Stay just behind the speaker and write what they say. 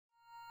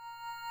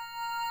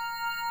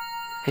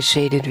a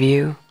shaded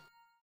view.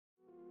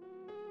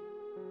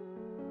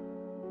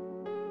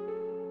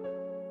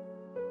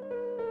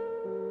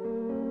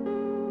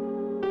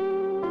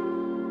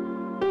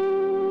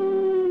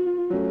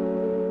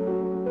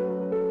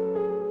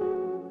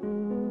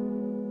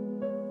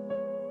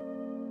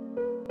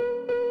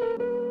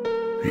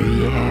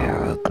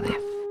 Hieroglyph.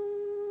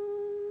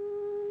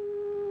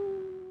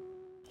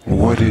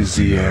 What is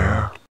the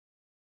air?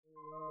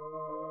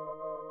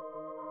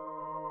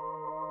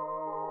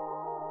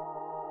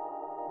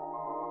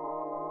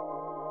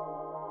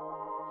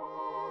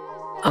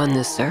 On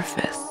the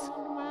surface,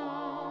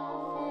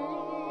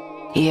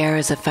 Hyeres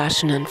is a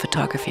fashion and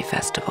photography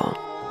festival,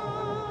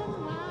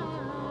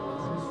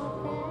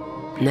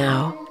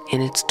 now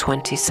in its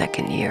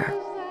 22nd year.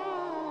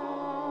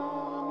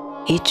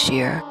 Each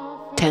year,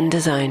 10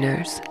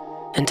 designers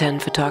and 10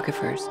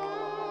 photographers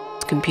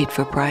compete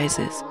for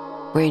prizes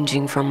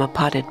ranging from a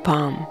potted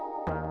palm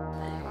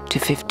to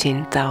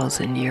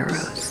 15,000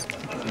 euros.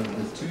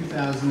 The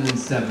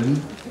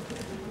 2007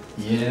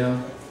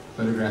 Yale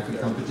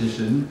photographic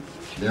competition,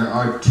 there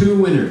are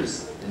 2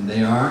 winners, and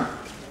they are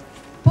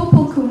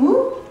Popol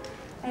Kumu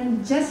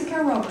and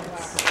Jessica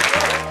Roberts.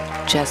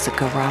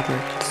 Jessica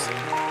Roberts,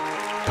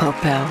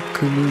 Popol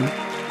Kumu.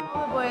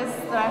 All the boys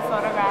that I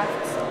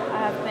photographed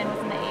have been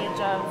within the age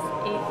of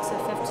 8 to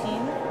 15.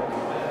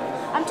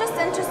 I'm just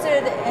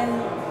interested in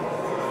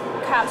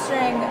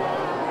capturing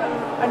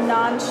a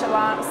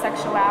nonchalant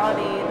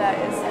sexuality that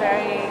is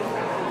very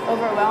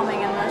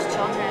overwhelming in most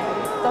children.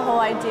 The whole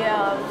idea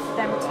of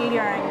them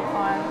teetering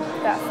on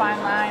that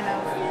fine line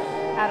of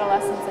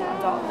adolescence and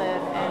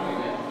adulthood and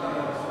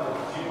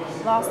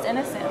lost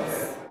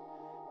innocence.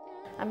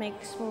 I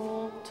make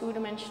small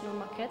two-dimensional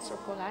maquettes or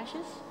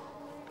collages.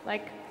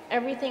 Like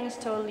everything is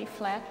totally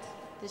flat.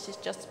 This is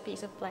just a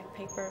piece of black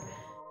paper.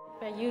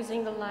 By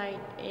using the light,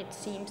 it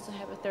seems to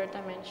have a third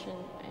dimension,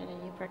 and then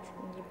you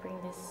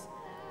bring this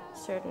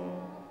certain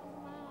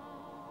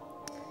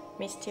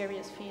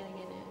mysterious feeling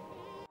in it.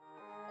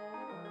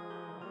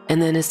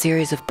 And then a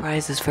series of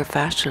prizes for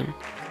fashion.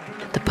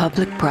 The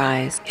public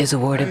prize is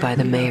awarded by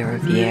the mayor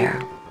of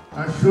Hyeres.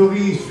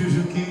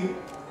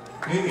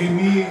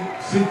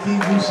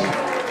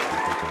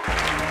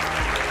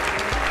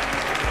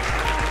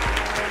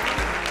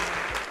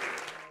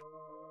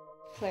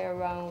 Play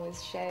around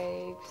with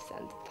shapes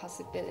and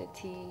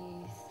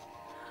possibilities.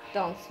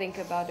 Don't think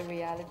about the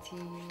reality.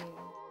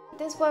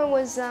 This one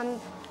was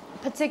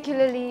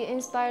particularly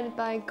inspired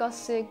by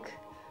Gothic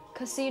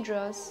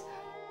cathedrals.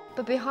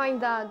 But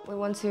behind that, we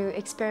want to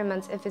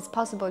experiment if it's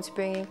possible to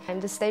bring in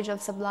the stage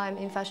of sublime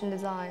in fashion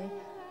design.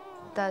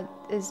 That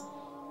is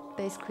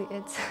basically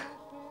it.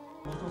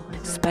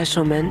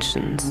 Special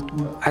mentions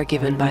are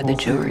given by the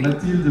jury.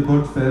 Mathilde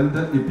Boldfeld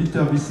et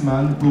Peter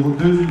Bisman pour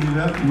 2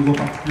 univers qui nous ont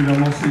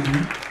particulièrement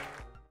séduits.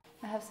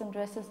 I have some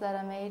dresses that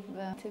I made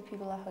where 2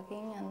 people are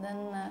hugging, and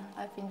then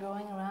I've been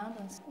drawing around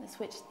and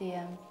switched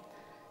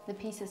the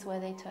pieces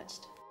where they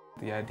touched.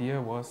 The idea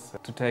was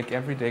to take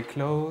everyday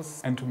clothes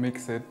and to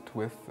mix it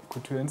with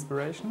couture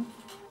inspiration,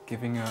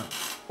 giving a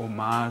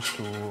homage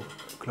to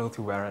clothes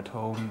you wear at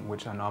home,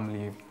 which are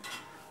normally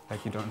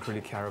like you don't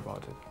really care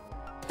about it.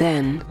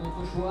 Then,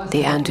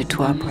 the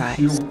Antoine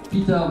prize,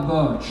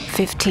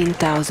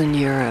 15,000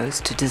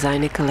 euros to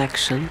design a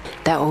collection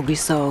that will be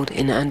sold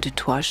in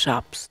Antoine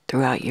shops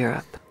throughout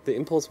Europe. The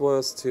impulse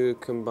was to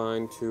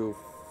combine 2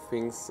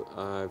 things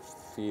I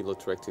feel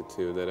attracted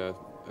to, that are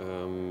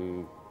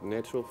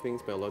natural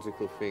things,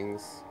 biological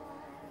things,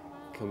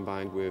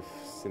 combined with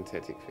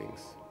synthetic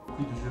things.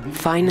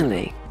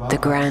 Finally, the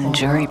Grand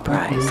Jury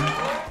Prize,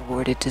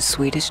 awarded to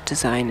Swedish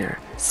designer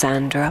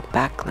Sandra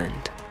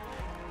Backlund.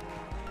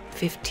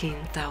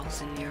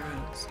 15,000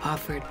 euros,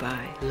 offered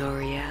by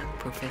L'Oréal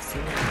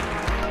Professionnel.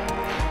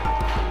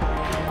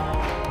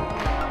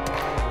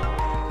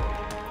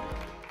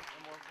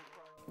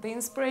 The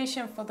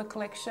inspiration for the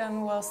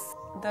collection was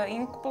the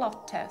ink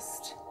blot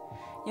test.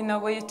 You know,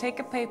 where you take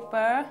a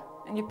paper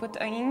and you put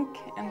ink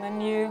and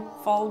then you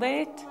fold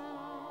it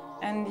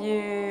and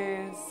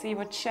you see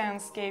what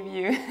chance gave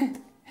you.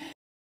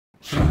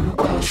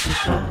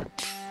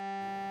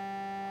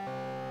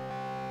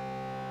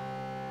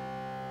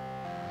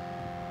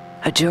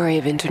 A jury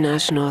of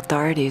international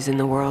authorities in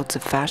the worlds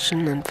of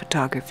fashion and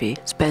photography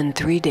spend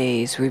 3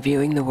 days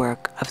reviewing the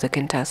work of the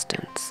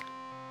contestants.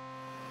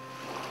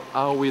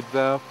 Are we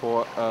there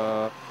for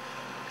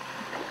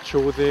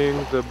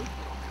choosing the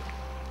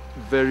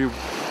very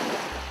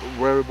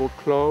wearable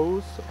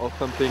clothes, or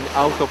something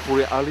out of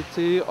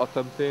reality, or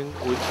something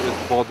which is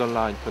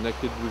borderline,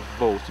 connected with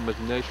both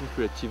imagination,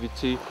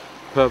 creativity,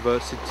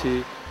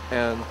 perversity,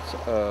 and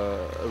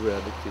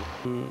reality?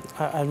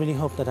 I really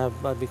hope that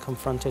I'll be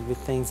confronted with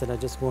things that I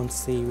just won't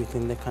see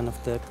within the kind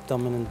of the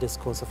dominant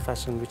discourse of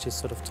fashion, which is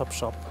sort of top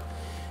shop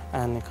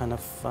and a kind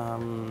of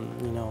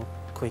you know,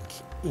 quick,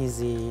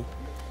 easy,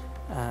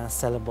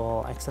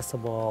 sellable,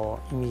 accessible,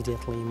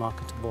 immediately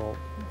marketable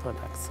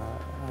products.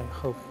 I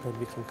hope that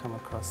we can come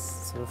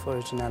across sort of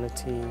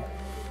originality,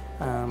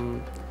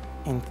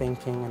 in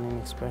thinking and in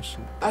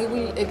expression. I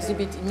will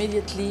exhibit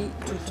immediately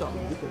two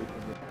tomes.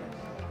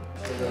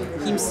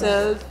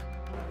 Himself,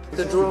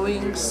 the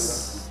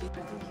drawings,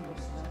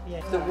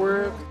 the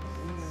work.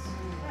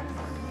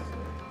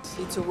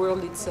 It's a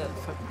world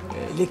itself.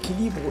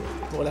 L'équilibre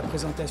pour la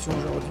présentation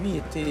aujourd'hui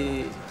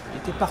était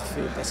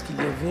parfait parce qu'il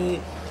y avait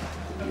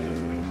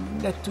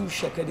la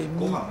touche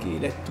académique et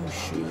la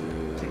touche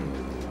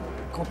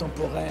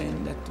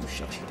contemporaine, la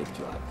touche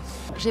architecturale.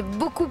 J'ai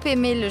beaucoup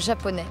aimé le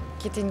japonais,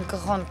 qui était une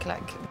grande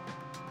claque.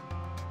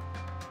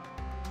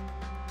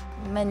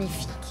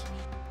 Magnifique.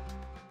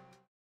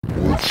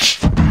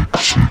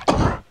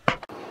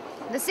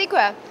 The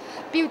secret,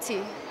 beauty.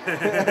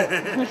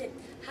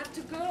 Have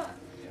to go.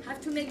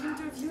 Have to make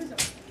interviews.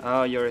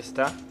 Oh, you're a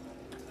star?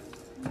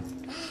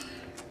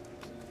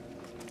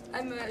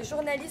 I'm a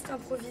journalist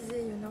improvisé,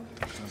 you know.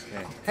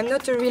 Okay. I'm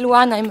not a real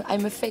one,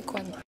 I'm a fake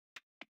one.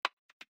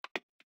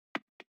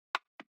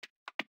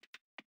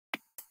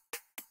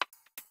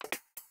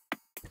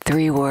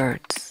 Three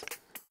words.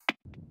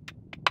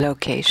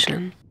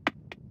 Location.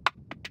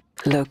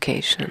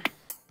 Location.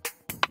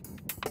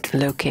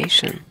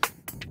 Location.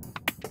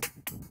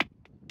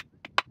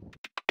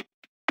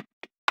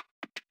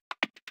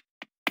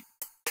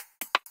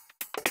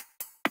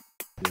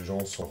 Les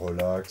gens sont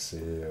relax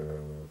et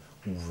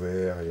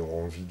ouverts et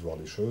ont envie de voir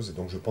des choses. Et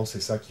donc je pense que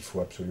c'est ça qu'il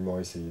faut absolument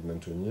essayer de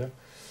maintenir,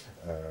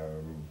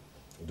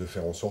 de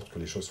faire en sorte que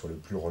les choses soient le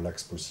plus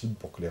relax possible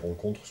pour que les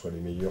rencontres soient les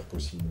meilleures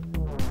possibles.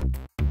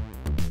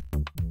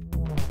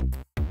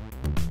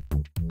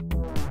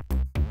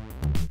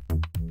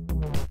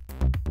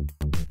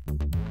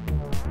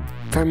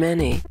 For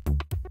many,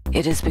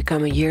 it has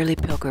become a yearly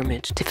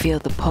pilgrimage to feel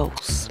the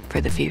pulse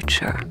for the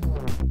future.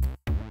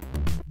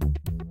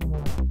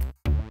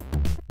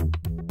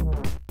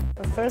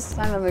 The first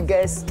time I'm a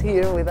guest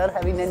here without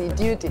having any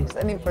duties,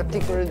 any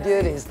particular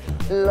duties.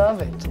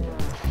 Love it.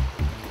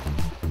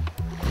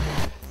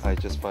 I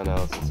just found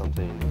out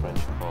something in French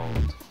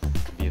called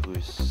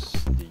virus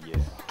d'hier.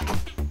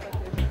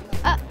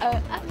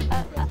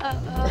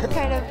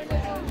 Kind of,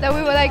 that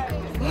we were like,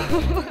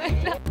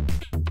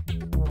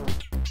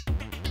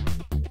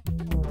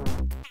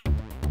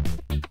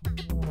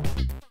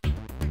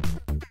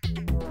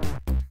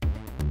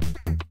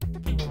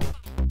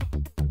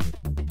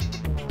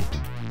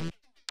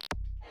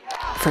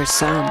 For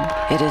some,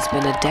 it has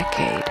been a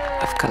decade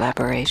of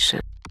collaboration.